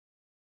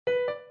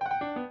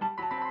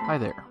Hi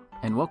there,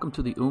 and welcome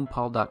to the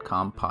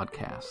Oompal.com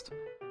podcast.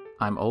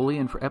 I'm Oli,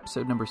 and for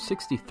episode number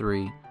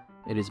 63,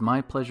 it is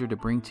my pleasure to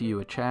bring to you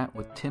a chat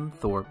with Tim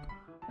Thorpe,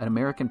 an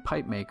American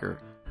pipe maker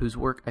whose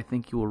work I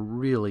think you will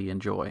really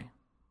enjoy.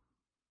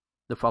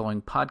 The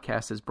following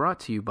podcast is brought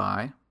to you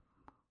by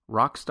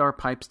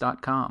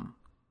RockstarPipes.com.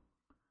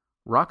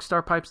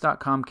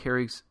 RockstarPipes.com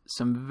carries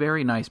some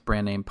very nice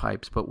brand name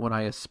pipes, but what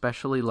I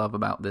especially love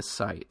about this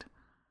site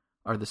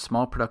are the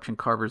small production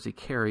carvers he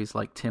carries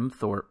like Tim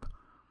Thorpe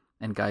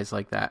and guys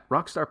like that.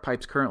 Rockstar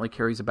Pipes currently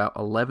carries about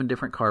 11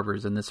 different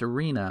carvers in this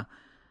arena,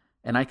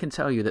 and I can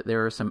tell you that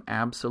there are some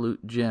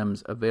absolute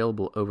gems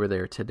available over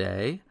there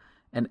today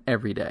and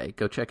every day.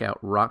 Go check out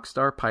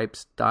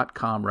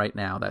rockstarpipes.com right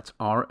now. That's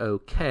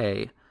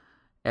ROKSTAR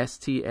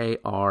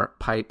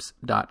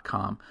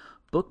pipes.com.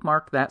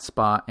 Bookmark that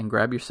spot and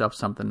grab yourself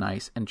something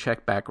nice and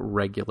check back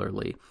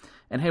regularly.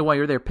 And hey, while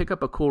you're there, pick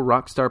up a cool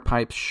Rockstar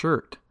Pipes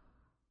shirt.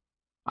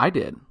 I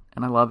did,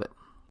 and I love it.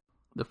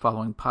 The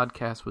following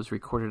podcast was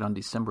recorded on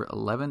December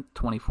 11th,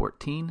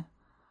 2014.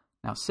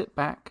 Now sit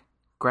back,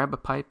 grab a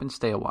pipe, and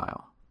stay a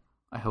while.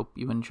 I hope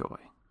you enjoy.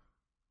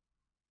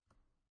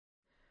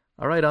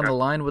 All right, on the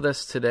line with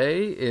us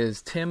today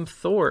is Tim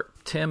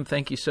Thorpe. Tim,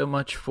 thank you so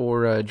much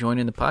for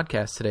joining the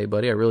podcast today,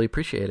 buddy. I really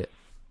appreciate it.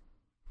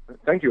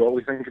 Thank you,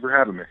 Oli. Thank you for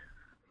having me.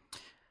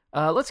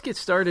 Let's get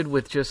started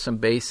with just some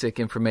basic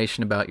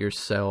information about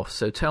yourself.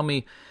 So tell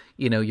me,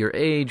 your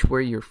age, where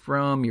you're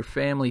from, your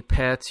family,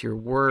 pets, your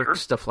work, Sure.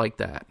 Stuff like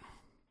that.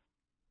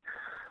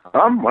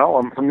 Well,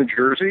 I'm from New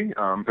Jersey.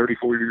 I'm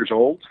 34 years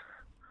old.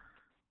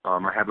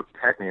 I have a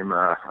pet named,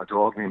 a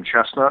dog named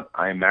Chestnut.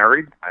 I am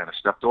married. I have a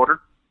stepdaughter.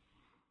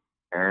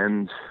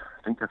 And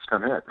I think that's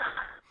kind of it.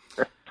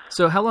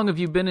 So how long have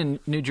you been in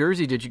New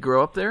Jersey? Did you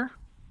grow up there?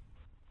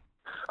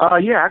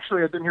 Yeah,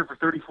 actually, I've been here for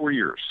 34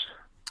 years.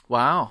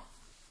 Wow.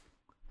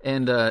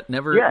 And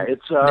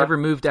never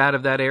moved out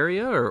of that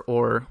area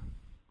or?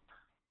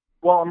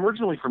 Well, I'm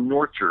originally from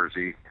North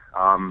Jersey.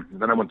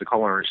 Then I went to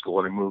culinary school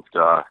and I moved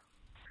down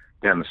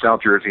to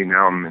South Jersey.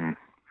 Now I'm in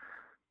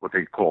what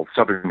they call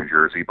Southern New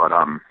Jersey, but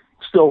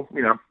still,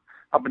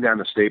 up and down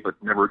the state, but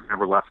never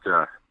left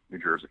New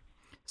Jersey.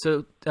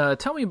 So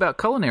tell me about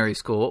culinary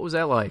school. What was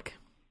that like?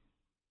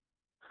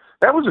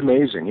 That was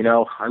amazing.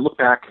 I look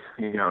back,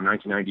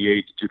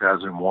 1998 to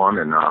 2001,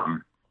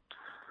 and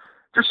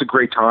just a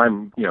great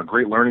time,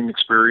 great learning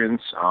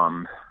experience.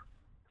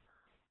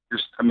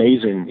 Just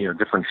amazing,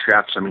 different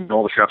chefs. I mean,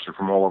 all the chefs are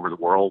from all over the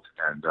world,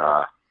 and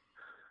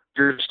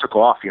just took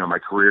off, my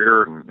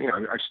career. And,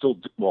 I still,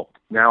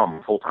 now I'm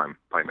a full-time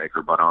pipe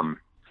maker, but,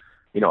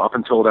 up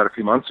until about a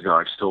few months ago,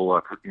 I still,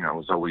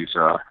 was always,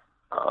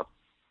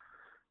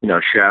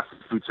 chef,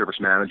 food service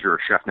manager, or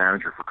chef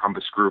manager for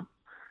Compass Group.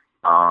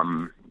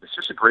 It's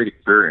just a great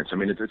experience. I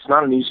mean, it's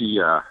not an easy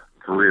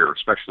career,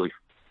 especially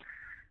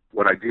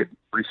what I did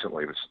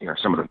recently was,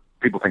 some of the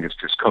people think it's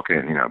just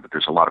cooking, but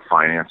there's a lot of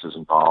finances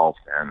involved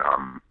and,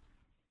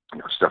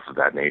 stuff of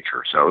that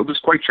nature. So it was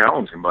quite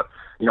challenging, but,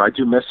 I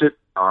do miss it.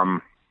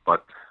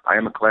 But I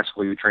am a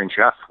classically trained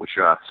chef, which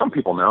some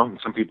people know, and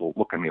some people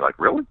look at me like,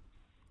 really?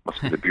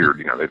 Must be the beard,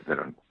 they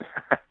don't.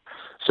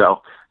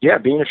 So, yeah,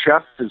 being a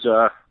chef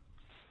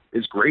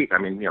is great. I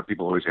mean,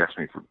 people always ask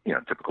me for,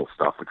 typical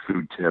stuff like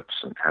food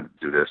tips and how to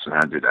do this and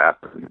how to do that.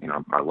 But,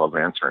 I love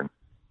answering.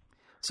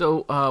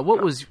 So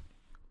what is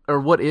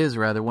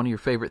one of your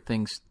favorite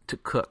things to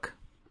cook?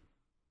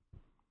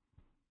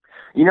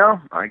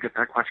 I get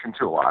that question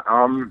too a lot.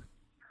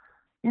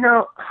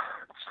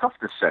 It's tough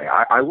to say.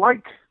 I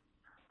like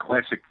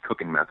classic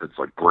cooking methods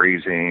like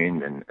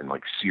braising and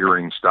like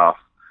searing stuff,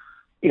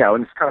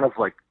 and it's kind of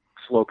like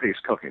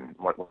slow-paced cooking,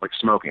 like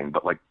smoking,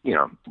 but like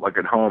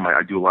at home,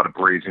 I do a lot of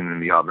braising in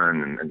the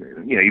oven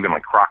and even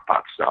like crock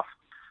pot stuff.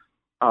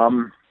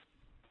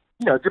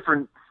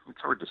 Different,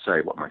 it's hard to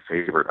say what my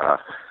favorite,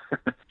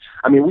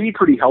 I mean, we eat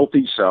pretty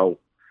healthy, so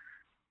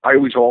I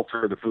always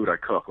alter the food I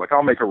cook. Like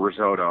I'll make a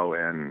risotto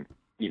and,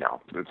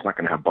 it's not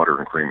going to have butter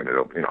and cream in it.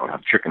 It'll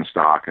have chicken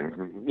stock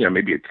and,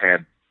 maybe a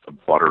tad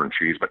of butter and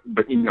cheese, but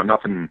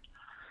nothing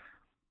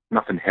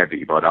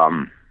heavy. But,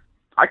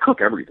 I cook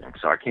everything,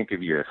 so I can't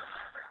give you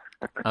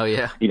Oh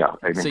yeah.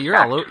 So you're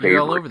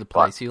all over the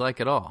place. You like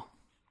it all.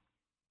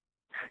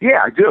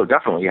 Yeah, I do.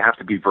 Definitely. You have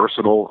to be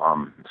versatile,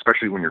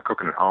 especially when you're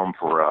cooking at home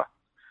for a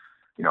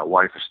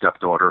wife, a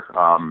stepdaughter.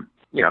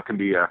 It can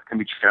be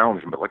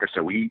challenging, but like I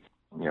said, we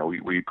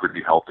eat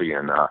pretty healthy,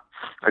 and I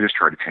just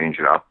try to change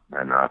it up.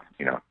 And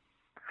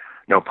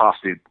no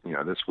pasta,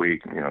 this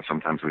week.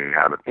 Sometimes we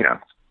have it.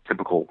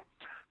 Typical.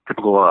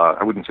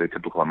 I wouldn't say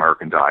typical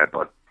American diet,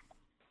 but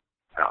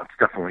it's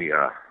definitely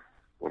a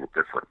little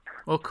different.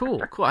 Well,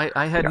 cool.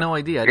 I had no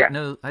idea.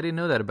 I didn't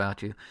know that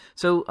about you.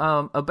 So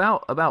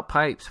about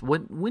pipes.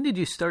 When did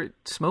you start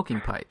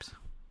smoking pipes?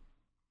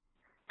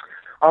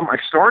 I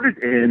started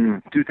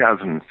in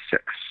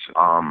 2006.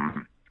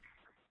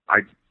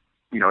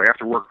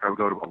 After work, I would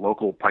go to a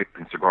local pipe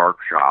and cigar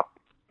shop,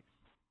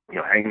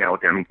 hanging out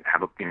with them,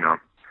 have a,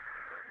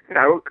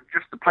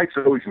 just the pipes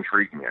always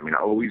intrigued me. I mean, I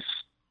always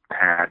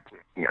had,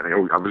 I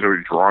was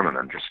always drawn to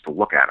them just to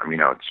look at them.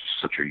 It's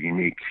just such a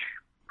unique,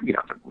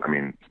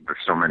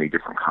 there's so many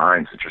different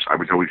kinds. I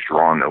was always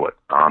drawn to it.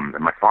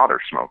 And my father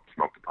smoked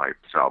a pipe,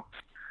 so,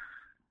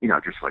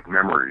 just like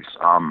memories.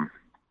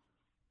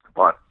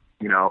 But,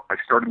 I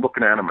started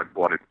looking at them. I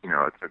bought it,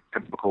 it's a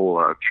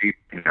typical cheap,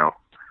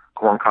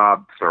 corn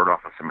cob, started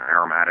off with some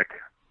aromatic.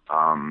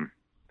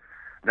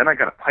 Then I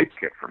got a pipe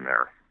kit from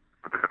there,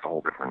 but that's a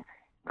whole different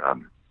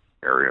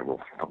area we'll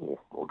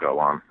go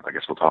on. I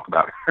guess we'll talk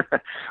about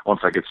it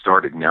once I get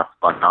started.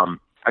 But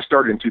I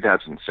started in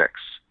 2006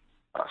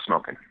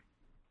 smoking.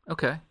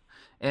 Okay,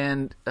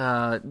 and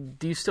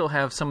do you still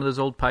have some of those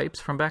old pipes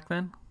from back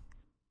then?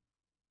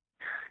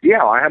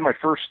 Yeah, I had my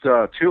first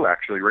two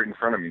actually right in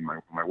front of me,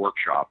 my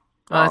workshop.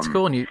 Oh, that's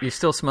cool. And you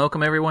still smoke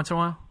them every once in a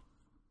while?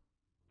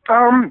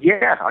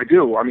 Yeah, I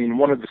do.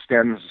 One of the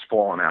stems is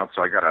falling out,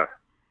 so I gotta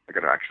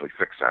actually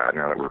fix that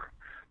now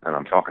that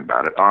I'm talking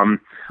about it.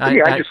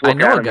 I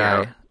know a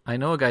guy. I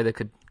know a guy that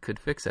could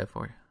fix that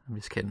for you. I'm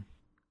just kidding.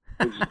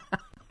 Is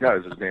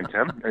his name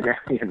Tim?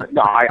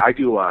 No, I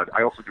do.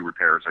 I also do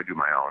repairs. I do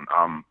my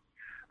own.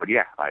 But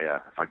yeah,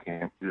 if I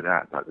can't do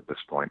that at this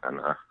point, then.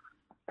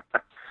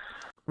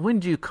 When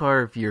did you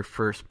carve your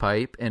first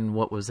pipe, and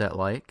what was that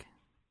like?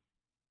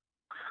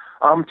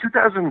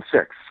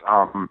 2006.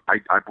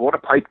 I bought a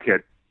pipe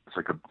kit. It's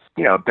like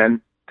a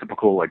bent,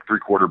 typical like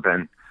 3/4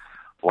 bent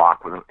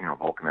block with a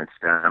vulcanite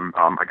stem.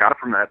 I got it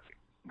from that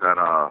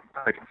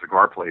pipe and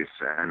cigar place,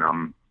 and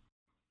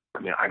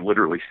I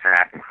literally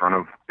sat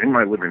in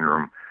my living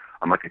room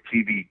on like a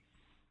TV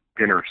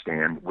dinner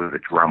stand with a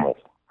Dremel,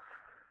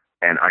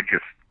 and I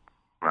just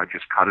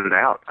cut it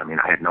out. I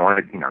had no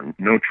idea,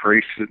 no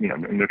trace,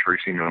 no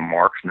tracing, no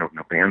marks, no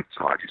bands.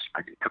 So it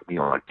took me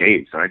like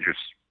days, and I just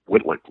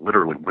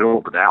literally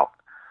whittled it out.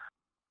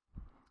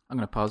 I'm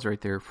going to pause right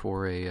there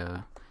for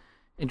a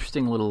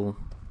interesting little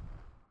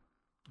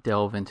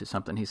delve into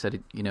something. He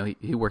said,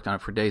 he worked on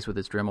it for days with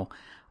his Dremel.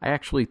 I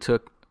actually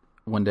took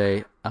one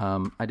day.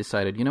 I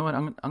decided, you know what,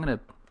 I'm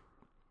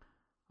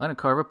gonna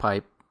carve a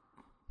pipe.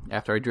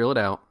 After I drill it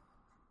out,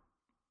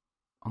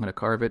 I'm gonna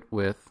carve it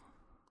with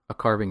a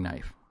carving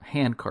knife, a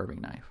hand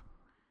carving knife.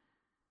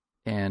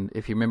 And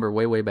if you remember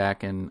way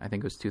back in, I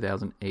think it was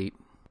 2008,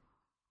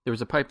 there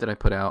was a pipe that I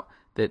put out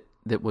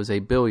that was a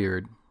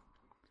billiard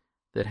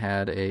that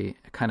had a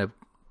kind of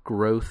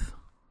growth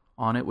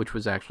on it, which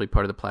was actually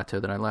part of the plateau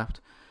that I left.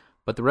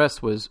 But the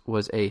rest was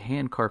a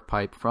hand-carved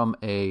pipe from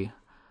a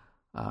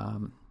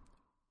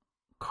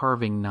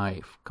carving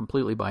knife,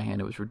 completely by hand.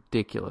 It was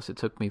ridiculous. It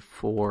took me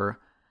forever,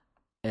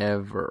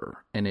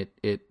 and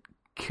it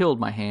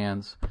killed my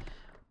hands.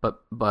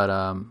 But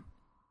man,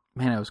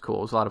 it was cool.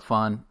 It was a lot of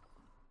fun.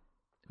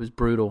 It was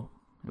brutal.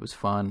 It was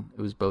fun.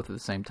 It was both at the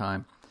same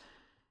time.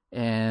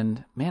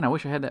 And man, I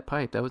wish I had that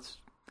pipe. That was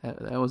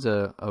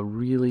a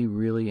really,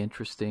 really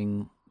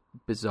interesting,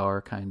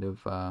 bizarre kind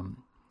of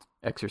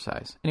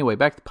exercise. Anyway,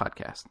 back to the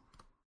podcast.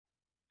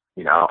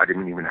 I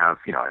didn't even have,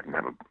 I didn't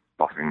have a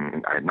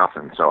buffing. I had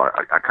nothing. So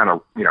I kind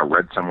of,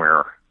 read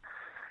somewhere,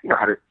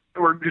 how to,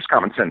 or just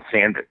common sense,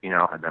 sand it,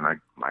 and then I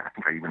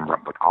think I even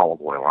rubbed like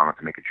olive oil on it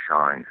to make it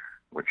shine,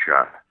 which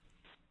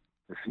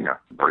is,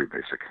 very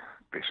basic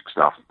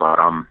stuff. But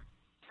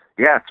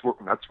yeah,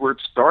 that's where it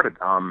started.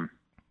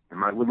 In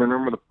my living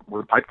room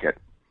with a pipe kit.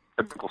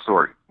 Typical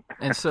story.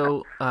 And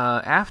so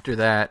after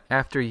that,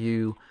 after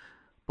you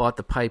bought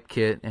the pipe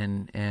kit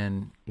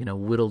and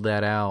whittled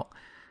that out,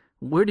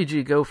 where did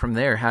you go from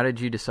there? How did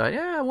you decide?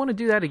 Yeah, I want to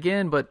do that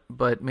again, but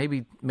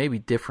maybe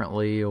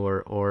differently,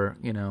 or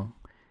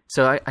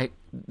So I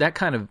that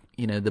kind of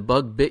the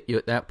bug bit you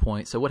at that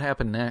point. So what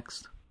happened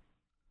next?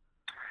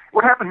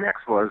 What happened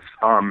next was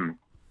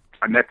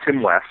I met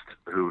Tim West,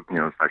 who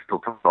I still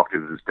talk to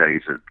to this day.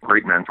 He's a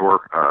great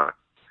mentor.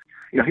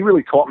 He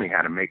really taught me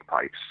how to make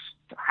pipes.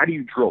 How do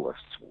you drill this?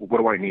 What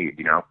do I need?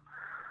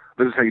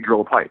 This is how you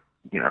drill a pipe.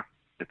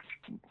 It's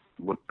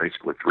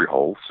basically 3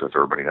 holes, as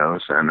everybody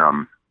knows. And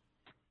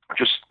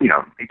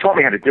he taught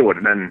me how to do it.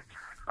 And then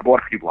I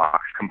bought a few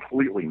blocks,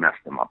 completely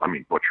messed them up.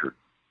 Butchered.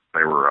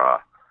 They were, I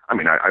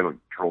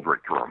drilled right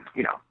through them.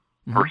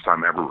 First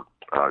time ever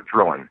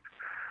drilling.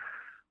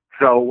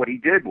 So what he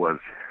did was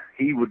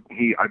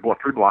I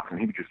bought 3 blocks and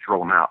he would just drill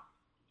them out.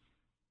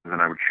 And then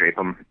I would shape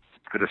them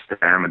to the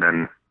stem, and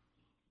then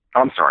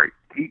I'm sorry.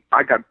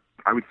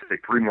 I would say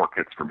 3 more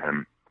kits from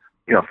him.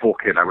 Full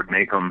kit. I would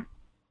make them,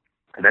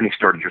 and then he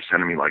started just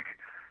sending me like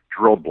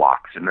drilled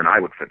blocks, and then I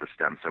would fit the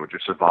stem. So it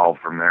just evolved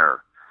from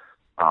there.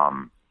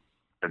 And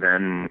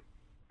then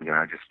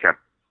I just kept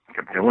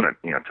doing it.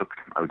 It took,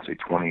 I would say,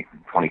 20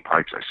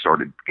 pipes. I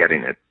started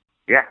getting it.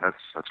 Yeah,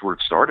 that's where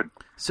it started.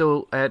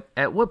 So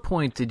at what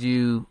point did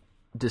you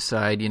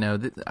decide?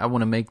 I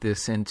want to make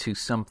this into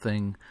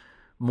something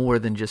more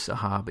than just a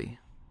hobby?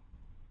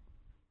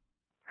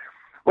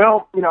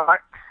 Well,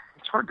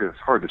 it's hard to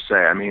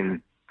say.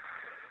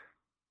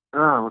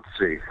 Let's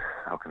see.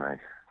 How can I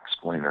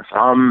explain this?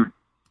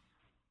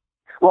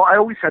 Well, I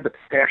always had the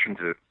passion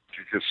to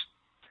just,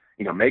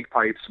 make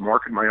pipes,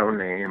 market my own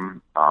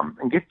name,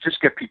 and get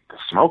people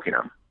smoking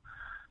them.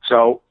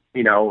 So,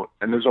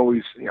 and there's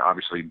always,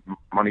 obviously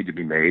money to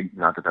be made.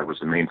 Not that that was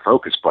the main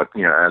focus, but,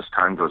 as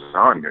time goes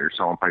on, you're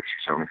selling pipes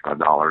for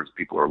 $75.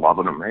 People are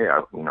loving them. Hey,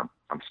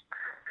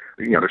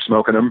 they're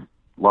smoking them,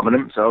 loving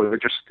them. So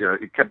it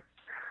kept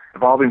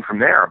evolving from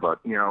there. But,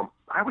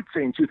 I would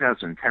say in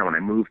 2010, when I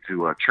moved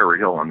to Cherry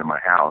Hill under my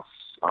house,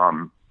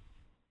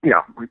 we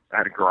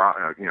had a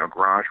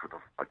garage with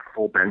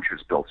full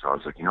benches built. So I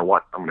was like, you know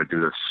what, I'm going to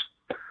do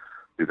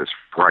this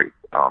right.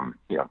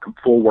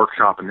 Full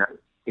workshop, and that,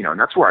 and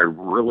that's where I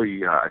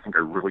really, I think I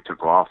really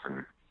took off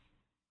and,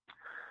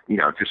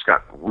 just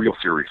got real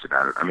serious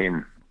about it. I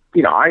mean,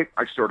 I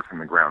started from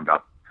the ground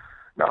up,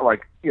 not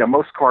like,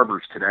 most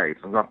carvers today.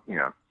 There's not,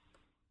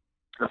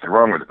 nothing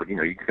wrong with it, but,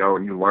 you go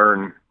and you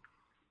learn.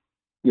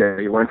 Yeah,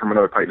 you learn from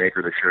another pipe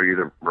maker. They show you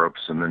the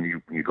ropes, and then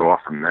you go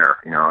off from there.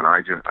 And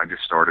I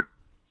just started,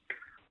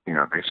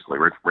 basically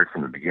right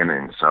from the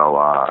beginning. So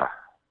I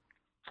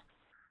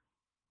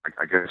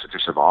guess it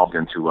just evolved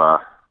into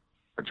a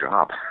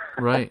job.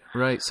 Right.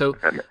 So,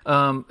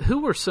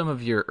 who were some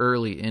of your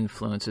early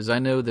influences? I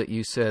know that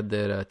you said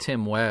that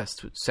Tim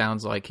West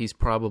sounds like he's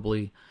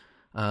probably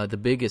the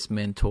biggest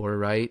mentor,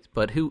 right?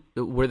 But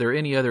were there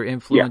any other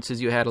influences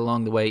you had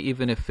along the way,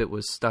 even if it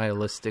was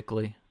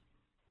stylistically?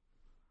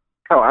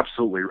 Oh,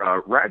 absolutely.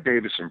 Rad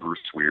Davis and Bruce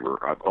Weaver,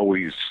 I've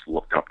always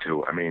looked up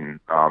to. I mean,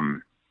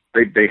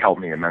 they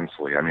helped me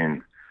immensely. I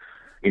mean,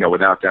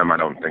 without them, I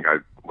don't think I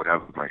would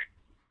have my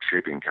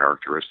shaping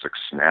characteristics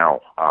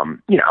now.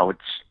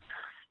 It's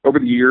over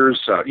the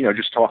years,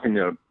 just talking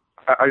to,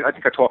 I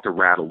think I talked to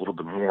Rad a little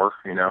bit more,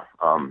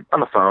 on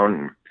the phone,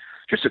 and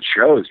just it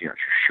shows, just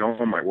show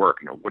them my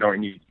work, what do I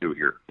need to do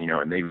here,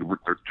 and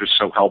they're just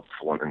so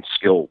helpful and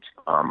skilled.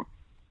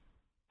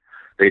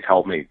 They've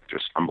helped me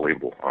just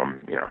unbelievable,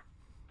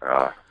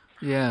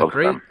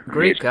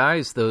 great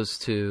guys, those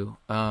two.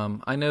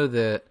 I know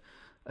that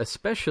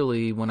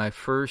especially when I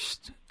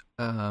first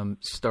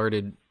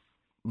started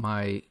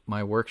my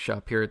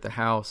workshop here at the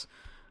house,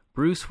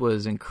 Bruce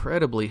was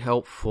incredibly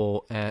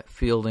helpful at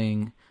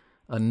fielding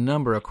a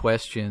number of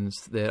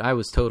questions that I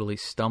was totally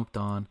stumped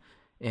on,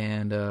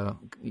 and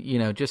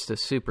just a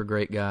super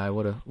great guy.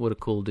 What a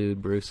cool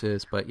dude Bruce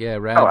is. But yeah,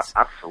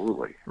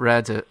 absolutely.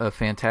 Rad's a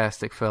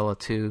fantastic fella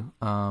too.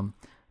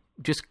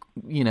 Just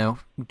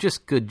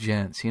good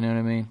gents, you know what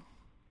I mean?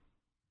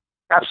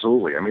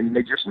 Absolutely. I mean,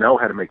 they just know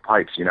how to make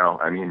pipes,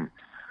 I mean,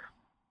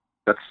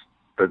 I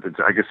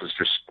guess it's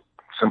just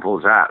simple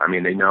as that. I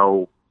mean, they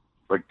know,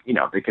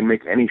 they can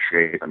make any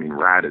shape. I mean,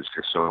 Rad is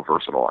just so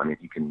versatile. I mean,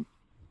 he can,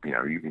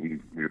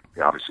 you've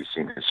obviously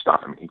seen his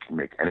stuff. I mean, he can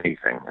make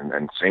anything.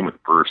 And same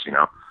with Bruce,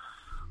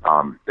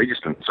 they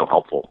just been so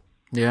helpful.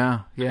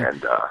 Yeah.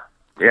 And,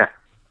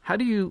 How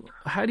do you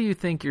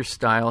think your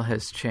style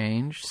has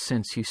changed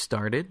since you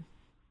started?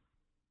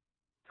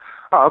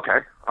 Oh,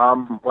 okay.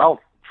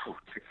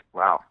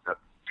 Wow, that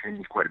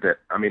changed quite a bit.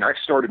 I mean, I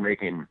started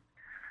making,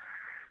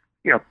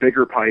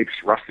 bigger pipes,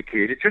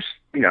 rusticated, just,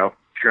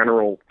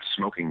 general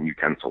smoking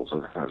utensils,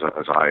 as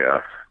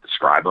I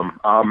describe them.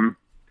 And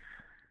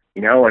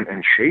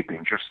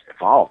shaping just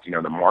evolved.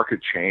 The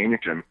market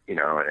changed, and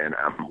and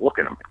I'm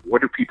looking.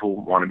 What do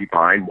people want to be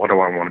buying? What do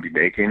I want to be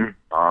making?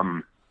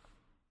 And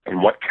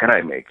what can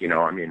I make?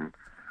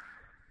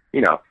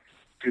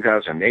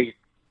 2008.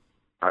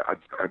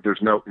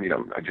 There's no,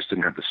 I just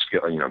didn't have the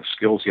skill, the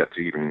skills yet to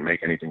even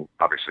make anything.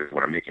 Obviously,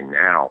 what I'm making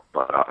now,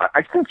 but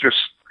I think just,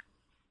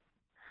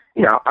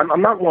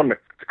 I'm not one to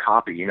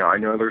copy. I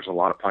know there's a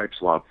lot of pipe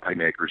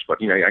makers, but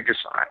I guess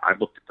I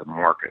looked at the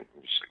market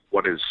and just like,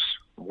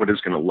 what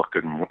is going to look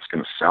good and what's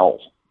going to sell.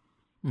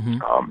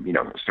 Mm-hmm.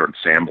 I started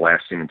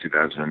sandblasting in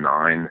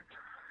 2009,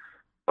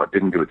 but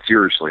didn't do it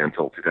seriously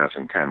until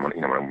 2010 when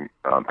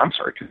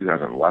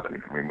 2011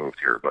 when we moved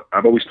here. But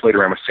I've always played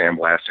around with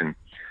sandblasting.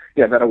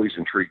 Yeah, that always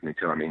intrigued me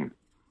too. I mean,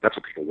 that's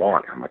what people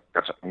want. I'm like,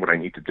 that's what I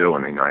need to do.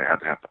 And I had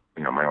to have,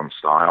 my own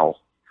style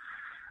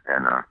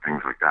and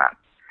things like that.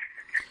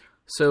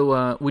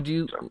 So would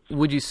you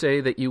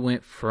say that you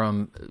went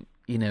from,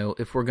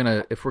 if we're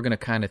gonna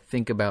kind of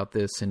think about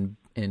this in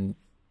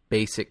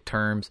basic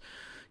terms,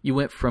 you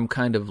went from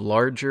kind of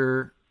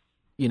larger,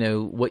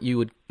 what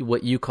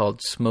you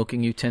called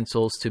smoking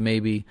utensils to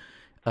maybe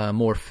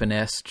more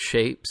finessed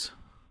shapes?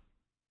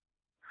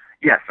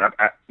 Yes,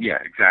 yeah,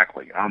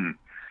 exactly.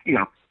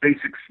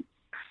 Basic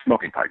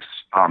smoking pipes.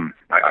 I don't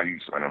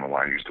know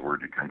why I used the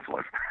word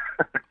utensil.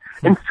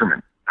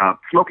 Instrument.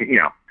 Smoking,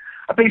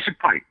 a basic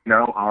pipe,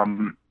 but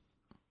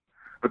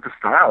the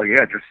style,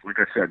 just like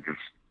I said, just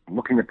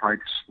looking at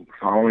pipes,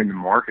 following the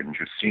market and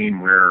just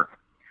seeing where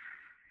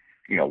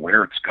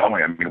it's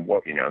going. I mean,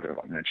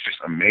 it's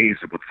just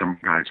amazed at what some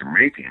guys are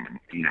making. And,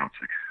 it's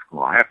like,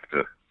 well, I have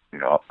to,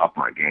 up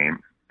my game.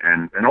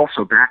 And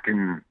also back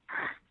in,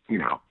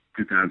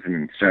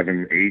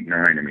 2007, 8,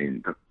 9, I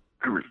mean,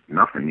 there was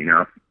nothing,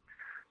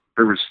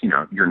 there was,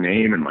 your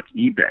name and like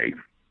eBay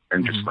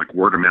and just like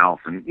word of mouth.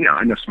 And,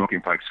 I know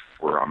smoking pipes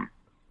were,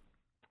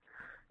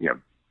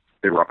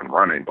 they were up and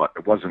running, but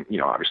it wasn't,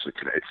 obviously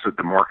today. So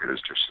the market is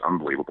just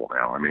unbelievable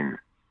now. I mean,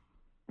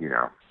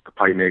 the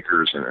pipe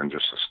makers and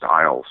just the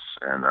styles.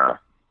 And,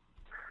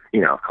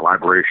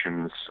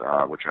 collaborations,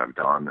 which I've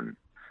done, and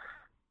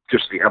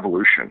just the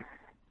evolution.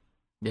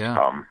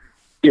 Yeah.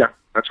 Yeah,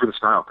 that's where the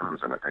style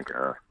comes in, I think.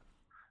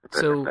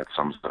 So that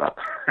sums it up.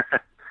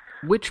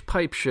 which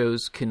pipe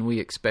shows can we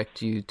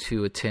expect you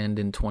to attend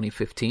in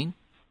 2015?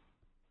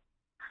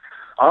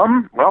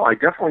 Well, I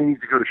definitely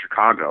need to go to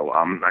Chicago.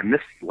 I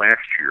missed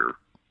last year,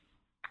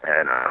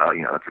 and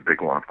that's a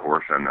big one, of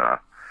course, and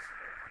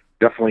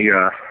definitely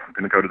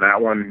going to go to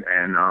that one.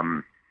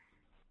 And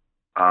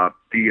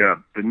the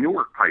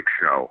Newark Pipe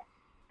Show,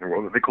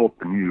 well, they call it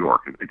the New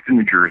York. It's in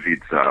New Jersey.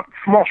 It's a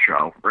small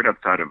show right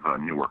outside of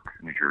Newark,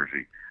 New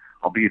Jersey.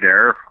 I'll be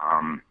there.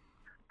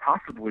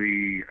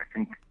 Possibly, I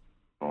think.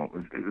 Well,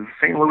 is the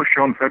St. Louis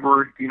show in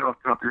February? Do you know off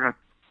the top of your head?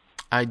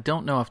 I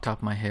don't know off the top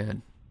of my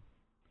head.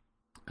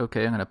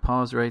 Okay, I'm going to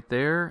pause right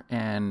there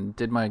and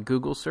did my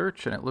Google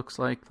search, and it looks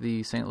like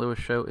the St. Louis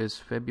show is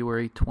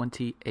February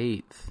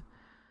 28th.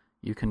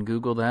 You can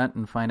Google that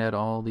and find out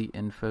all the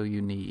info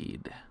you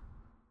need.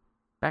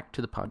 Back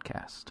to the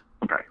podcast.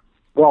 Okay.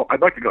 Well,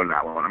 I'd like to go to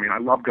that one. I mean, I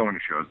love going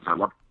to shows. I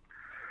love,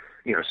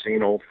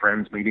 seeing old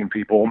friends, meeting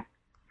people,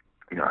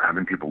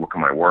 having people look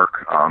at my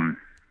work.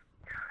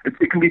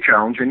 It can be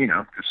challenging,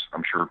 just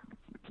I'm sure,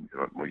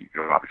 well, you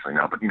obviously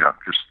know, but,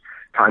 just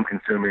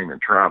time-consuming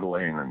and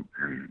traveling and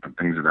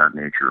things of that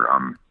nature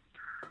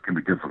can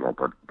be difficult.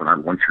 But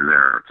once you're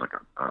there, it's like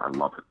I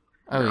love it.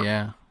 Oh,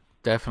 yeah,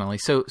 definitely.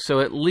 So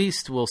at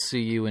least we'll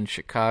see you in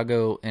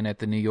Chicago and at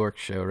the New York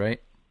show,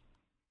 right?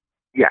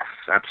 Yes,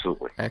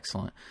 absolutely.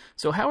 Excellent.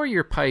 So how are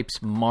your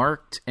pipes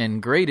marked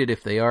and graded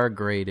if they are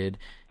graded,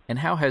 and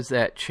how has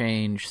that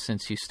changed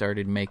since you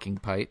started making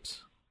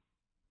pipes?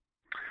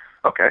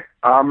 Okay.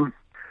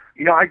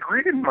 I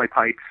graded my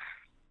pipes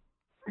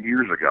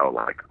years ago,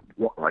 like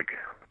 1,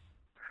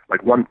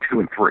 2,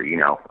 and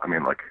 3.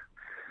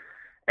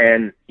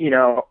 I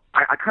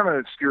kind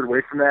of steered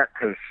away from that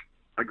because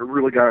I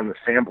really got into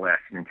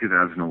sandblasting in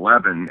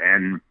 2011,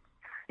 and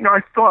I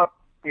thought,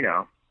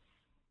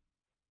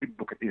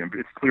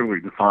 it's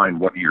clearly defined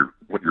what you're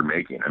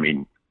making. I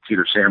mean, it's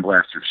either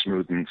sandblast or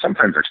smooth, and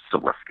sometimes I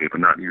still escape, but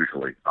not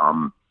usually.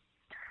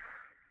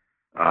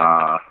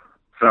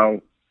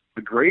 So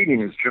the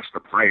grading is just the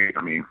pipe.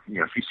 I mean,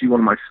 if you see one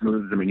of my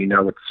smooths, I mean,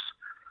 it's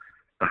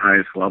the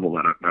highest level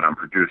that I'm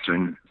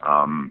producing.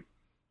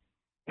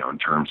 In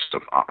terms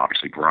of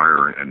obviously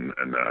briar and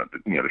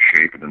the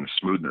shape and then the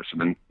smoothness,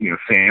 and then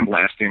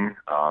sandblasting.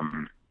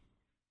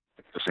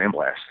 The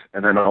sandblast,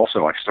 and then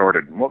also I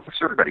started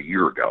about a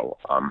year ago,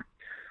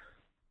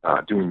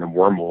 doing the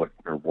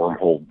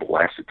wormhole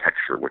blasted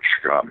texture, which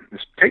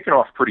is taken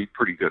off pretty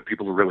good.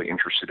 People are really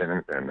interested in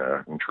it and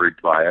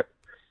intrigued by it.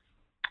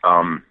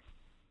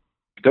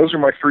 Those are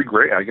my 3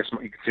 grades. I guess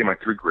you could say my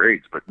 3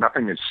 grades, but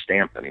nothing is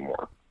stamped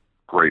anymore,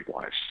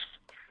 grade-wise.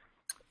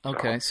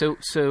 Okay, so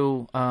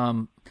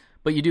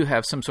but you do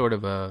have some sort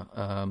of a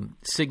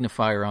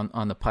signifier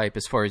on the pipe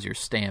as far as your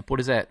stamp. What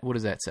does that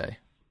say?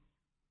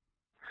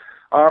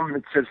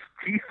 It says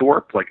T.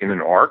 Thorpe, like in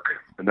an arc,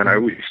 and then I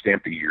always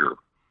stamp the year.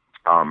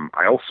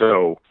 I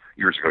also,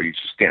 years ago,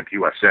 used to stamp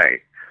USA.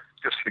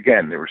 Just,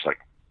 again, there was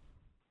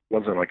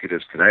wasn't like it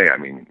is today. I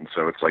mean,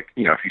 so it's like,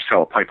 if you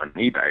sell a pipe on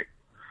eBay,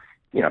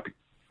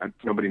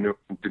 nobody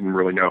didn't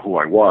really know who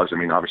I was. I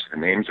mean, obviously the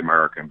name's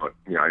American, but,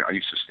 I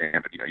used to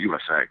stamp it,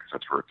 USA, because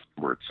that's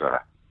where it's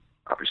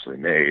obviously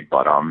made.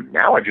 But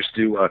now I just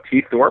do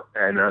T. Thorpe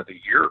and the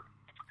year.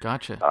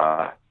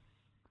 Gotcha.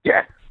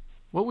 Yeah.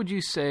 What would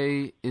you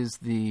say is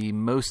the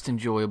most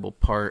enjoyable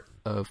part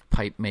of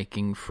pipe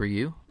making for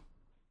you?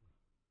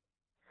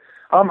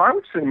 I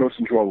would say the most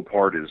enjoyable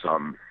part is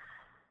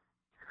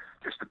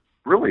just the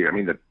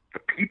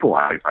people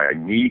I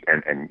meet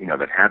and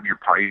that have your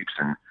pipes,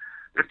 and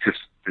it's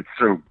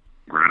so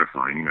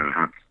gratifying, to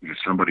have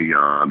just somebody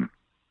have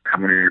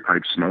one of your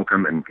pipes, smoke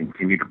them, and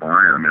continue to buy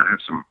them. I mean, I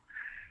have some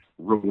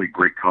really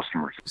great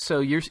customers. So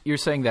you're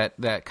saying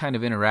that kind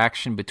of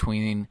interaction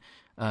between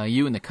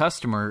you and the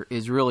customer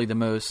is really the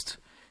most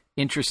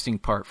interesting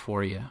part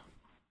for you.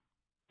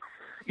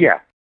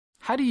 Yeah.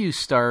 How do you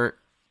start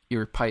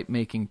your pipe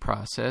making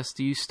process?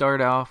 Do you start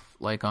off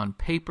like on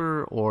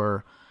paper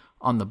or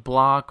on the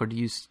block, or do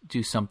you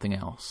do something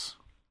else?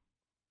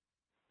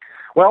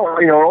 Well,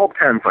 it all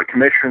depends. Like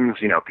commissions,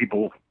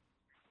 people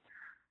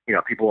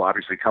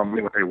obviously tell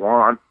me what they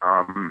want,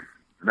 and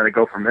then I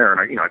go from there,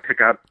 and I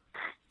pick out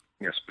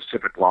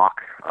specific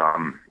block,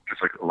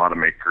 just like a lot of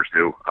makers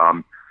do.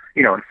 And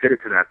fit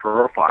it to that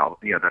profile,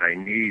 that I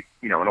need,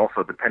 and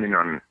also depending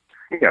on,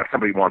 if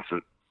somebody wants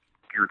to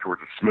gear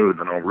towards a smooth,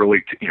 then I'll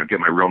really, get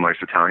my real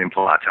nice Italian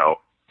plateau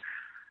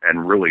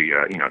and really,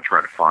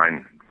 try to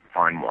find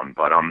one.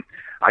 But,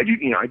 I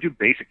do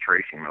basic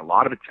tracing, and a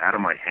lot of it's out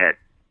of my head,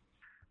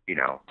 if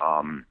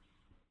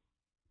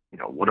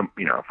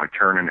I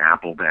turn an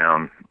apple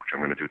down, which I'm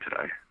going to do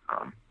today,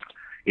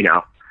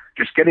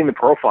 just getting the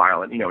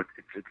profile, and,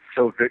 it's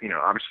so,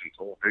 obviously it's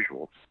all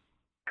visual.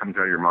 Comes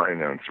out of your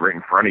mind and it's right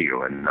in front of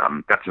you, and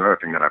that's another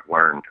thing that I've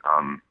learned.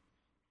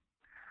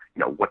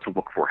 What to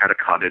look for, how to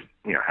cut it,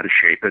 how to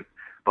shape it.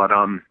 But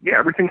yeah,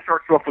 everything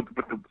starts off with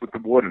the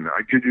wood, and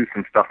I do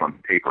some stuff on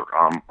paper.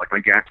 Like my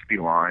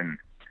Gatsby line,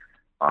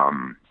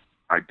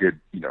 I did,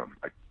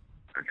 I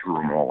drew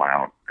them all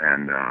out,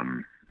 and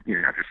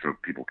just so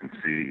people can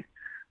see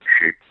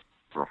shape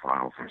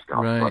profiles and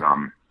stuff. Right. But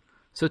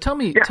so tell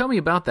me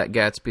about that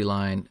Gatsby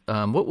line.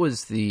 What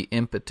was the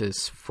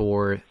impetus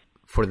for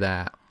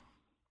that?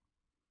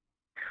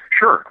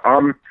 Sure.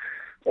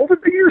 Over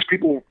the years,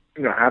 people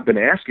have been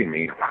asking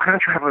me, why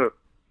don't you have a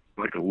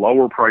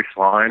lower price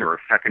line or a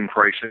second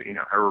price,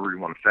 however you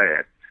want to say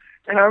it.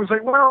 And I was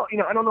like, well,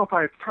 I don't know if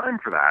I have time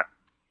for that.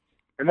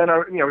 And then I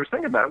was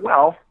thinking about it.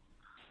 Well,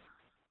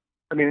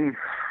 I mean,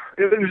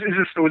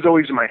 it was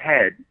always in my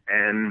head.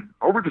 And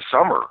over the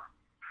summer,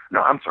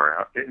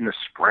 in the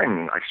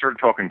spring, I started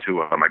talking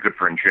to my good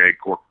friend Jay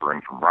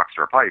Corcoran from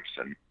Rockstar Pipes,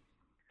 and I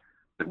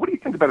said, what do you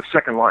think about a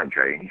second line,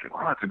 Jay? And he said,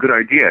 well, that's a good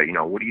idea.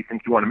 What do you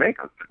think you want to make?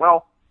 I said,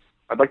 well,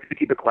 I'd like to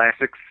keep it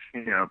classics,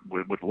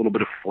 with a little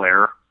bit of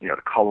flair, the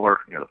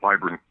color, the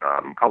vibrant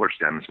color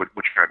stems,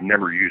 which I've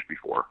never used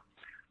before.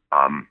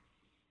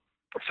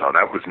 So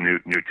that was new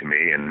to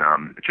me, and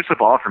it just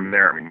evolved from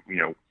there. I mean,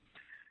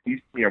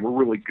 we're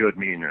really good,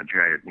 me and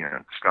Jay,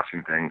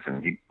 discussing things,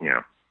 and he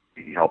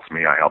helps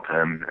me, I help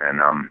him,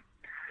 and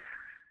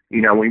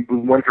we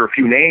went through a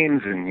few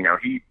names, and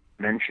he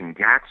mentioned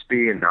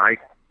Gatsby, and I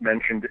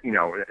mentioned,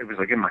 it was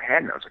like in my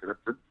head, and I was like,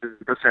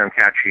 it does sound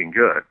catchy and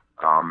good.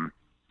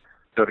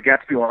 So the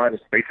Gatsby line is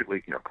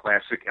basically,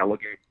 classic,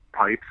 elegant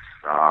pipes.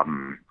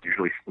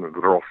 Usually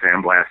they're all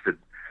sandblasted,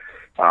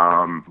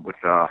 with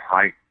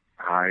high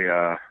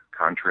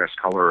contrast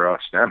color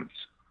stems.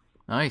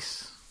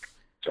 Nice.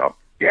 So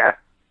yeah,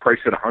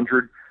 priced at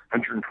 $100,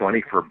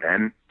 $120 for a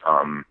bend.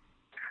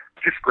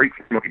 Just great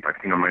smoky pipes.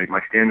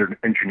 My standard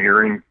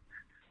engineering,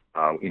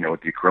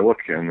 with the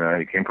acrylic, and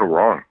you can't go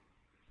wrong.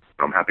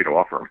 So I'm happy to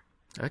offer them.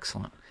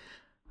 Excellent.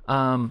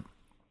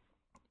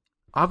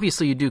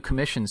 Obviously, you do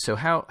commissions. So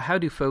how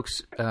do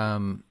folks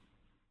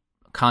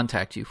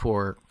contact you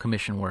for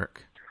commission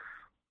work?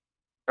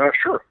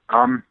 Sure.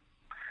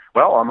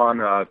 Well, I'm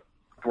on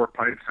Thorpe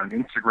Pipes on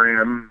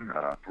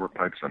Instagram, Thorpe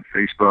Pipes on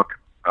Facebook.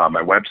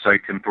 My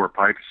website, Tim Thorpe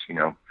Pipes.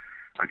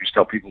 I just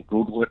tell people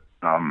Google it.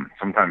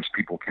 Sometimes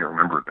people can't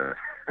remember the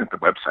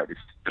website. It's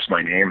just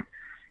my name.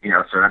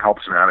 So that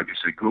helps them out. I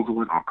just say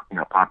Google it.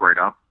 I'll pop right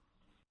up.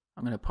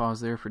 I'm going to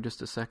pause there for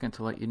just a second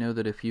to let you know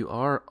that if you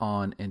are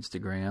on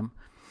Instagram,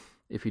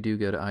 if you do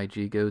go to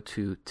IG, go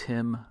to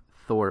Tim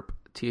Thorpe,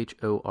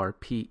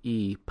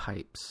 THORPE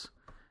Pipes.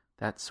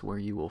 That's where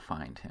you will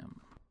find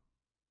him.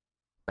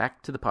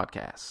 Back to the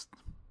podcast.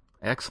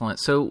 Excellent.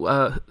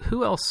 So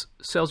who else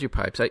sells your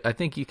pipes? I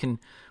think you can,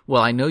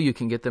 I know you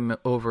can get them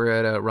over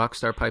at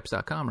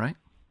rockstarpipes.com, right?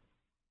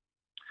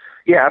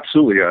 Yeah,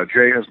 absolutely.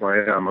 Jay has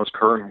my most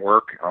current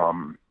work,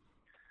 and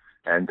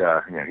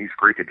he's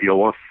great to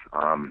deal with.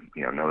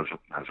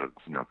 Has a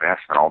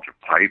vast knowledge of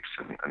pipes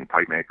and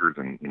pipe makers,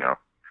 and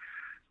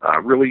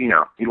really,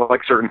 he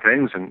likes certain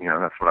things, and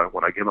that's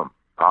what I give him.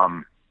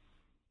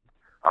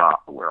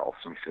 Where else?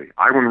 Let me see.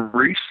 Iwan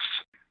Reese,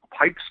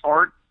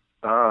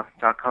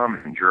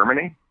 pipesart.com in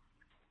Germany.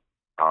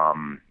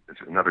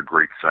 It's another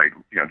great site.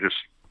 Just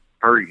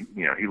very,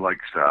 he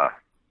likes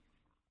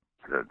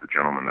the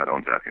gentleman that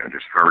owns that.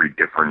 Just very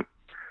different,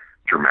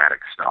 dramatic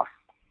stuff.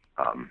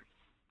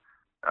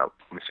 Let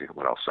me see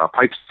what else.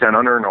 Pipes 10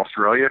 Under in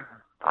Australia.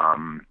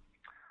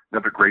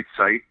 Another great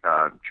site.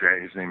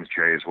 Jay, his name is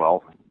Jay as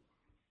well.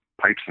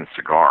 Pipes and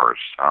Cigars.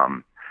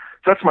 So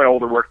that's my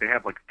older work. They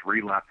have like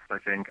 3 left, I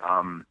think.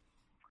 I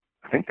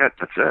think that's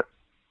it.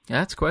 Yeah,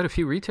 that's quite a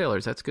few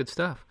retailers. That's good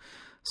stuff.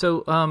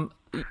 So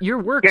your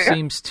work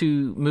seems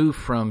to move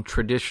from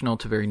traditional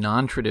to very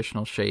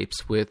non-traditional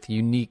shapes with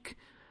unique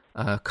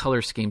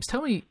color schemes.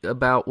 Tell me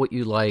about what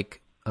you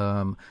like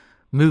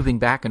moving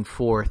back and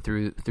forth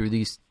through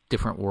these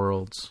different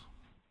worlds.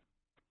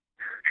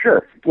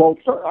 Sure. Well,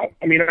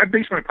 I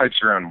base my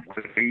pipes around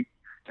weight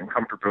and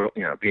comfortable,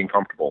 being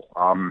comfortable.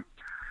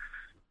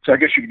 So I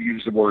guess you could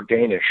use the word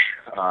Danish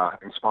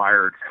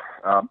inspired,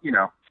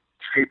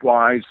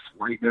 shape-wise,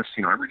 lightness,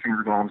 everything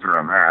revolves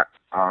around that.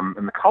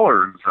 And the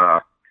colors,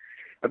 I've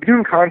been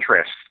doing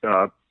contrast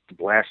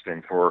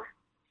blasting for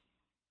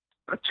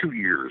about 2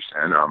 years,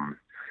 and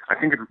I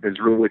think it has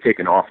really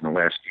taken off in the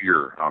last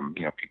year.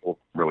 People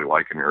really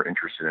like it and are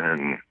interested in it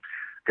and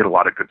get a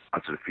lot of good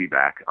positive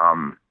feedback.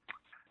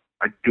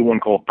 I do one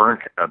called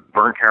burnt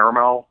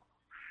caramel.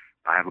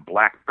 I have a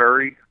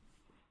blackberry.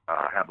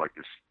 I have like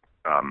this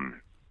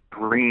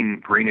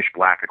greenish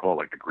black. I call it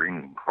like the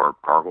green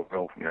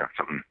gargoyle.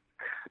 Something.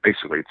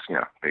 Basically, it's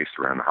based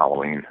around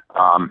Halloween.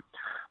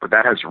 But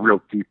that has a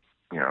real deep,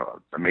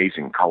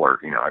 amazing color.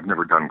 I've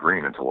never done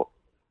green until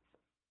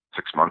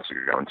 6 months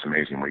ago. It's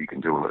amazing what you can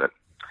do with it.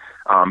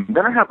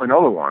 Then I have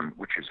another one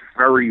which is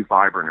very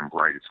vibrant and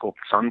bright. It's called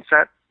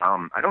Sunset.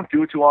 I don't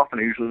do it too often.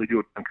 I usually do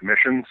it on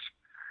commissions.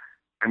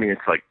 I mean,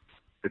 it's like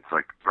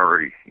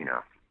very,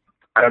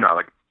 I don't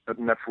know,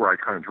 and that's where I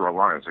kind of draw a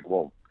line. It's like,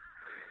 well,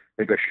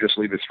 maybe I should just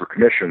leave this for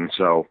commission.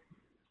 So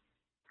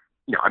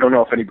I don't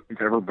know if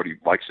everybody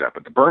likes that,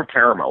 but the burnt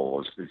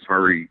caramel is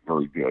very,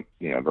 very good.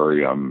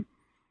 Very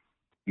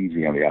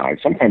easy on the eye.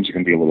 Sometimes it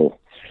can be a little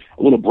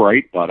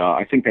bright, but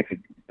I think that's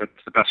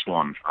the best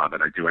one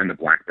that I do, and the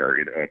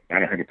blackberry. I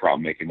don't have a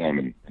problem making them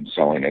and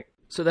selling it.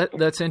 So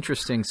that's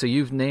interesting. So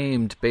you've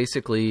named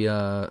basically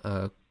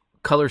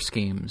color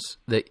schemes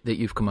that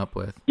you've come up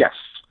with. Yes.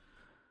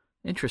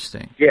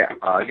 Interesting. Yeah.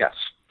 Yes.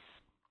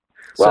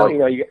 Well,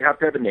 you have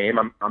to have a name.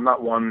 I'm not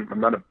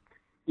a.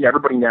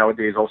 Everybody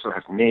nowadays also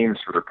has names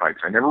for their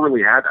pipes. I never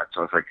really had that, so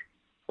I was like,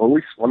 well, at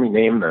least let me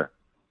name the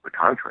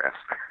contrast.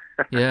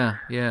 Yeah.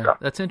 So,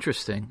 that's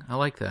interesting. I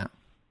like that.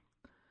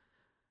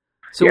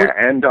 So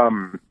and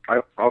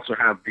I also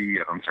have the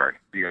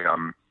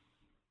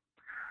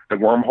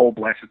wormhole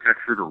blasted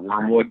textured or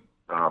wormwood.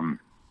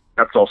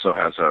 That also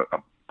has a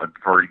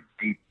very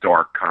deep,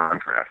 dark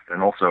contrast,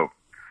 and also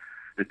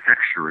the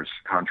texture is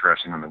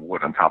contrasting on the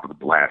wood on top of the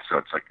blast, so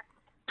it's like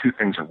two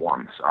things at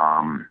once.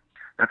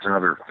 That's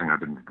another thing I've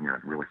been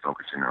really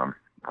focusing on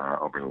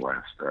over the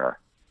last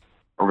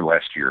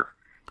year.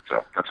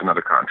 So that's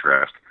another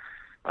contrast,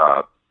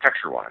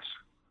 texture-wise.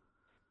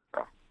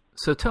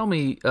 So tell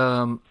me,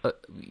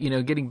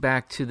 getting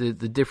back to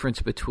the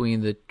difference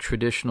between the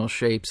traditional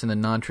shapes and the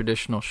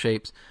non-traditional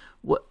shapes,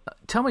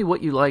 tell me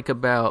what you like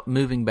about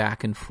moving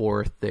back and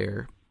forth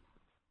there.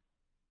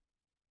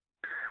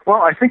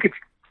 Well, I think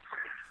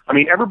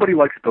everybody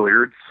likes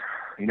billiards,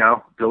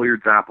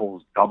 billiards,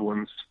 apples,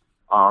 Dublins.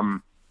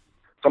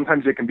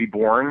 Sometimes it can be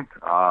boring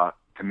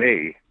to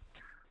me,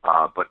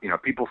 but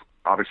people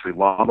obviously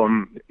love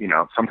them.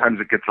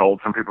 Sometimes it gets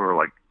old. Some people are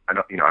like,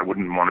 I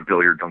wouldn't want a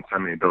billiard. Don't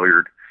send me a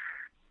billiard.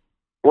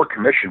 Or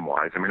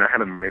commission-wise, I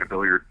haven't made a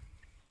billiard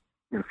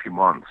in a few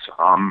months.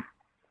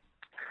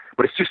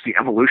 But it's just the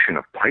evolution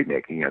of pipe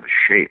making, the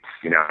shapes.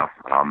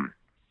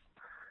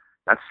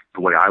 That's the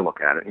way I look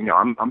at it.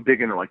 I'm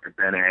big into like the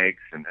bent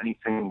eggs and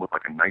anything with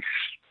like a nice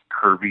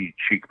curvy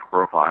cheek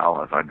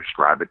profile, as I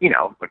describe it.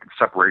 Like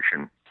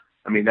separation.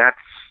 That's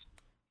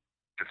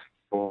just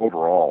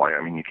overall.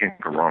 You can't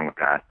go wrong with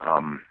that.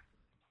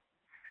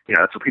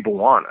 That's what people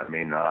want.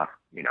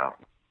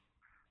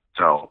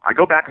 So I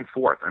go back and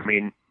forth.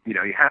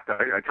 You have to.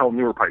 I tell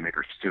newer pipe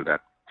makers too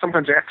that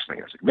sometimes they ask me,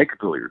 I was like, make a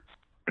billiard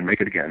and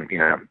make it again. You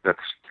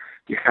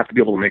have to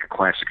be able to make a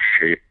classic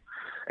shape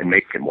and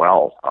make it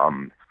well.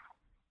 And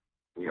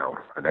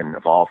then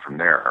evolve from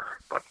there.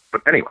 But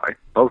anyway,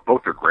 both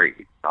are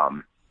great.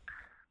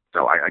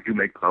 So I do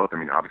make both.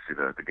 Obviously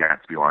the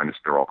Gatsby line is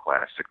they're all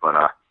classic, but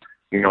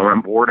when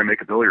I'm bored, I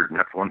make a billiard, and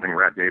that's one thing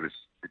Rad Davis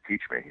did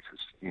teach me. He says,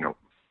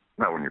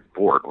 not when you're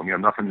bored, when you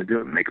have nothing to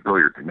do, make a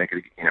billiard and make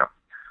it.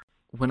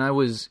 When I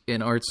was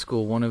in art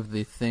school, one of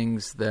the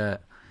things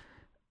that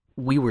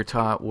we were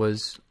taught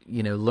was,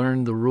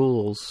 learn the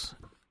rules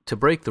to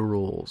break the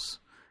rules.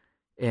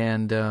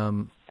 And,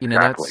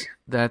 exactly.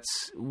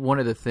 that's one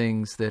of the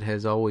things that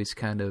has always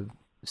kind of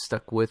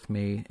stuck with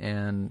me,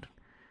 and,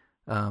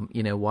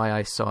 why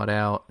I sought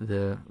out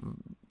the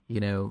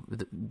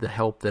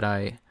help that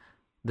I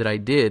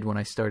did when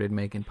I started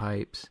making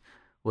pipes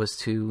was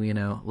to,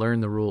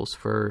 learn the rules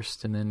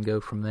first and then go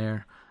from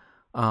there.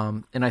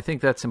 And I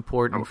think that's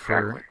important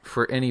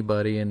for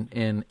anybody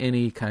in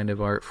any kind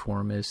of art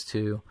form, is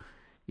to,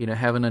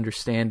 have an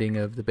understanding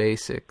of the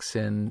basics,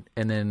 and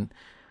then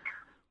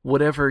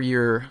whatever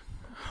your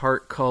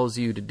heart calls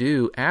you to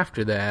do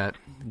after that,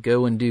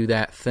 go and do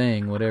that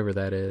thing, whatever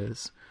that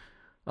is.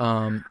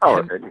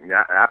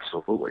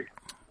 Absolutely.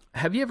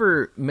 Have you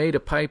ever made a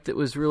pipe that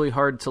was really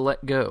hard to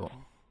let go?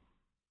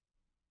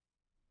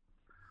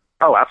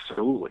 Oh,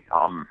 absolutely.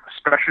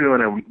 Especially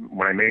when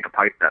I make a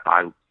pipe that's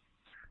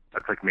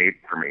like made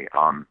for me.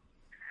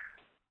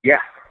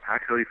 Yeah,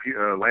 actually,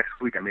 last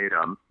week I made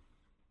I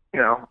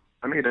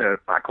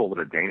call it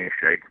a Danish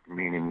egg,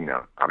 meaning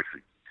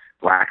obviously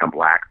black on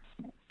black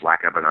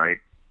ebonite,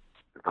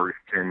 very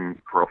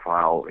thin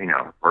profile,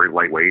 very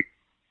lightweight,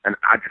 and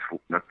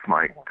that's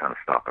my kind of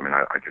stuff.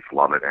 I just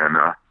love it, and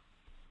I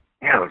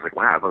was like,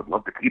 wow, I would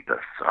love to keep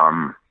this.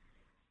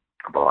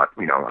 But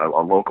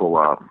a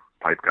local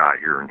pipe guy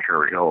here in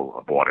Cherry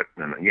Hill bought it,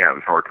 and it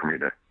was hard for me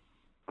to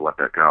let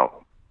that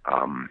go.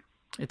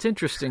 It's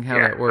interesting how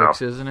that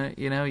works, isn't it?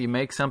 You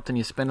make something,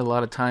 you spend a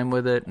lot of time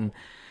with it, and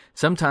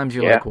sometimes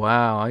you're like,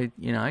 wow, I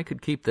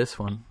could keep this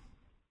one.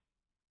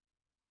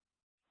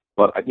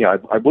 But I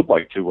would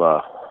like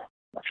to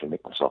actually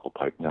make myself a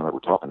pipe now that we're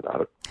talking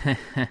about it.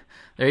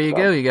 There you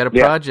go. You got a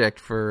project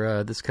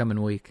for this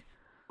coming week.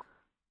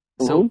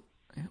 Mm-hmm. So,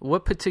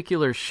 what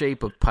particular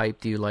shape of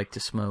pipe do you like to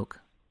smoke?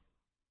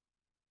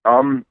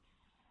 I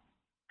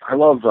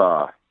love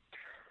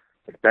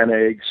bent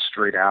eggs,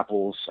 straight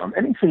apples,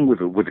 anything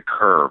with a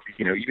curve.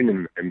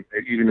 Even in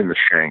the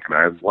shank.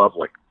 I love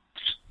like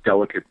just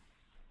delicate.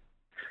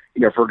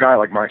 For a guy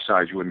like my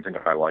size, you wouldn't think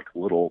I like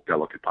little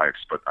delicate pipes,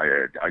 but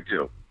I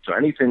do. So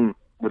anything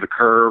with a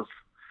curve,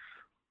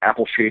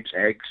 apple shapes,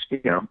 eggs,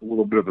 a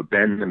little bit of a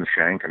bend in the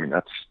shank.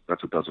 That's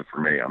what does it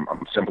for me.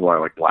 I'm simple. I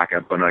like black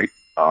ebonite.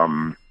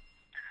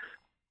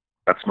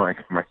 That's my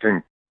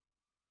thing.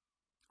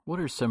 What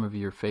are some of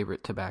your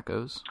favorite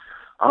tobaccos?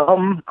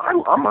 I'm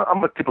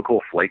a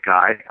typical flake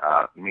guy,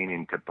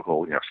 meaning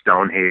typical,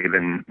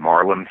 Stonehaven,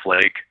 Marlin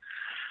flake.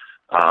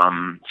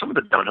 Some of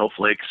the Dunhill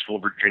flakes, full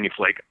Virginia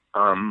flake,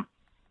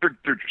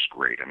 they're just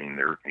great. I mean,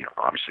 they're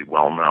obviously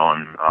well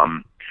known.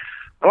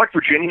 I like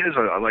Virginias.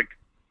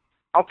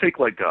 I'll take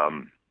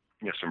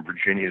some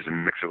Virginias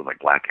and mix it with like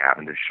Black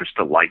Cavendish just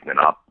to lighten it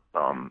up.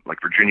 Like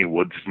Virginia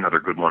Woods is another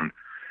good one.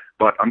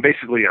 But I'm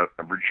basically a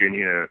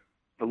Virginia,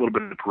 a little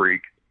bit of the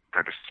Creek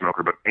type of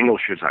smoker. But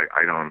Englishes, I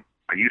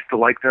used to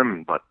like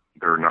them, but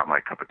they're not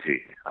my cup of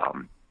tea.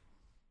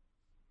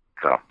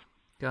 So.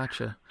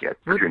 Gotcha. Yeah,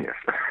 Virginia.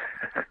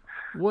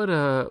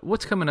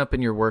 What's coming up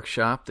in your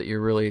workshop that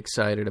you're really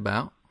excited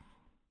about?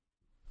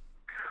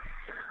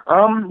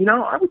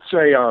 I would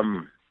say,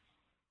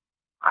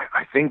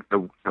 I think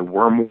the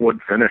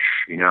Wormwood finish,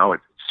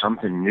 it's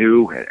something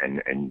new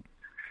and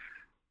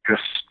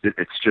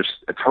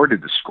it's hard to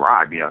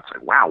describe. It's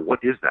like, wow, what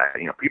is that?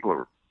 People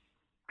are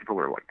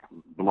like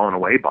blown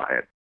away by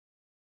it.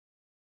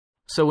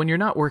 So when you're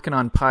not working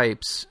on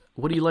pipes,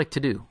 what do you like to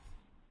do?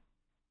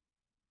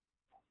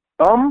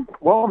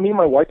 Well, me and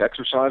my wife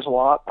exercise a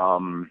lot.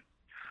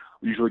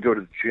 We usually go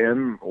to the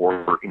gym,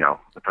 or,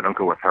 if I don't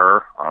go with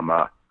her,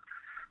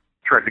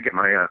 try to get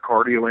my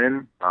cardio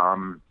in.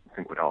 I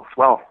think what else?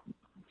 Well,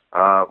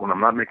 when I'm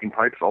not making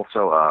pipes,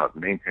 also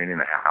maintaining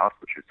the house,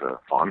 which is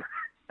fun.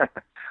 A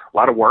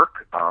lot of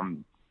work,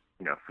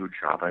 food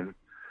shopping,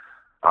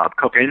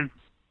 cooking.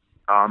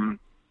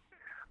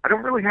 I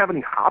don't really have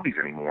any hobbies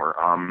anymore.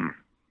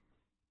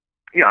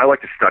 I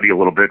like to study a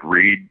little bit,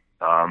 read.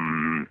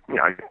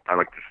 I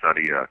like to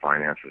study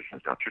finances and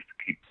stuff just to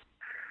keep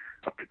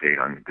up to date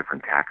on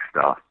different tax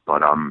stuff.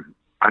 But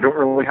I don't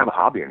really have a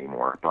hobby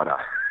anymore. But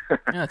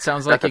yeah, it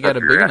sounds like you got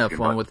a big enough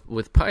one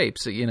with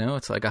pipes.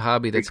 It's like a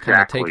hobby that's exactly.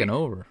 kind of taken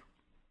over.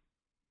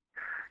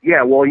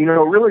 Yeah, well, it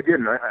really did.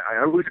 And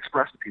I always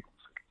express to people,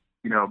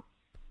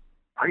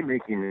 pipe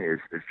making is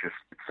just,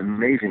 it's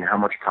amazing how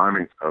much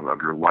time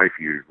of your life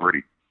you've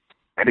already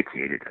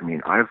dedicated. I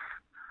mean, I've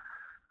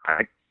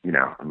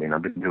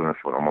been doing this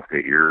for almost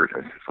 8 years.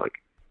 It's just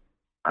like,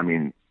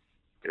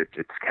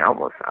 it's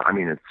countless.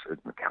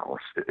 It's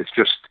countless. It's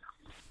just,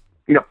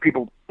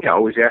 people,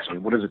 always ask me,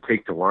 what does it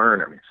take to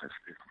learn? It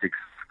takes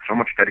so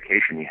much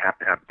dedication. You have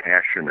to have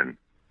passion, and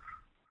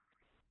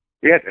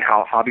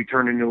how hobby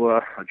turned into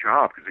a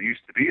job, because it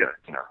used to be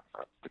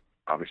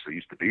obviously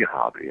used to be a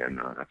hobby, and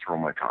that's where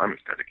all my time is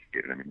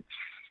dedicated.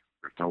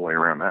 There's no way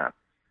around that.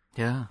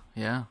 Yeah,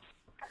 yeah.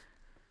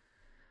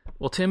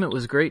 Well, Tim, it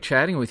was great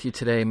chatting with you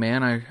today,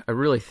 man. I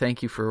really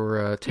thank you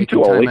for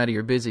taking time out of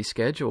your busy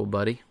schedule,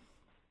 buddy.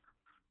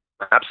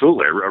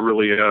 Absolutely. I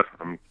really,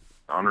 I'm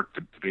honored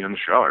to be on the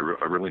show.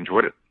 I really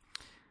enjoyed it.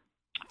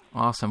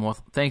 Awesome. Well,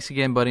 thanks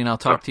again, buddy, and I'll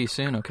talk to you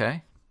soon,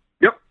 okay?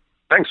 Yep.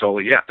 Thanks,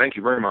 Oli. Yeah, thank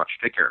you very much.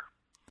 Take care.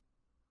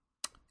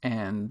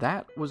 And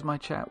that was my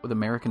chat with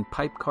American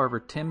pipe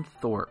carver Tim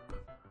Thorpe.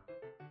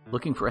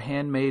 Looking for a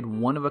handmade,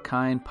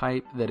 one-of-a-kind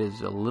pipe that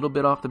is a little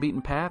bit off the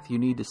beaten path? You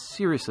need to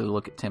seriously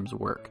look at Tim's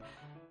work.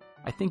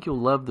 I think you'll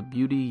love the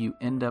beauty you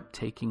end up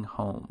taking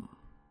home.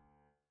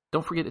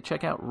 Don't forget to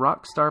check out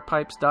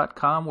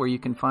rockstarpipes.com, where you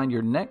can find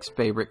your next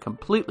favorite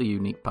completely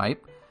unique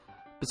pipe.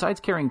 Besides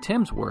carrying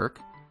Tim's work,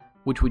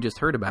 which we just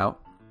heard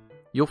about,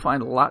 you'll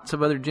find lots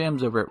of other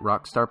gems over at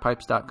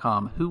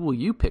rockstarpipes.com. Who will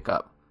you pick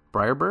up?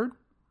 Briarbird?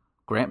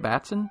 Grant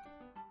Batson?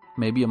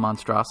 Maybe a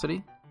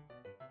monstrosity?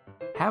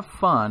 Have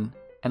fun,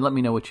 and let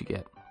me know what you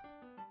get.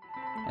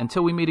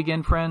 Until we meet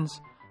again,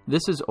 friends,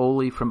 this is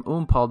Oli from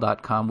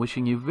oompal.com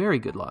wishing you very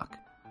good luck,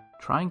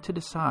 trying to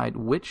decide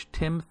which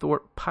Tim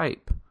Thorpe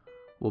pipe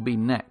will be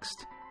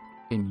next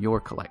in your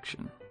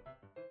collection.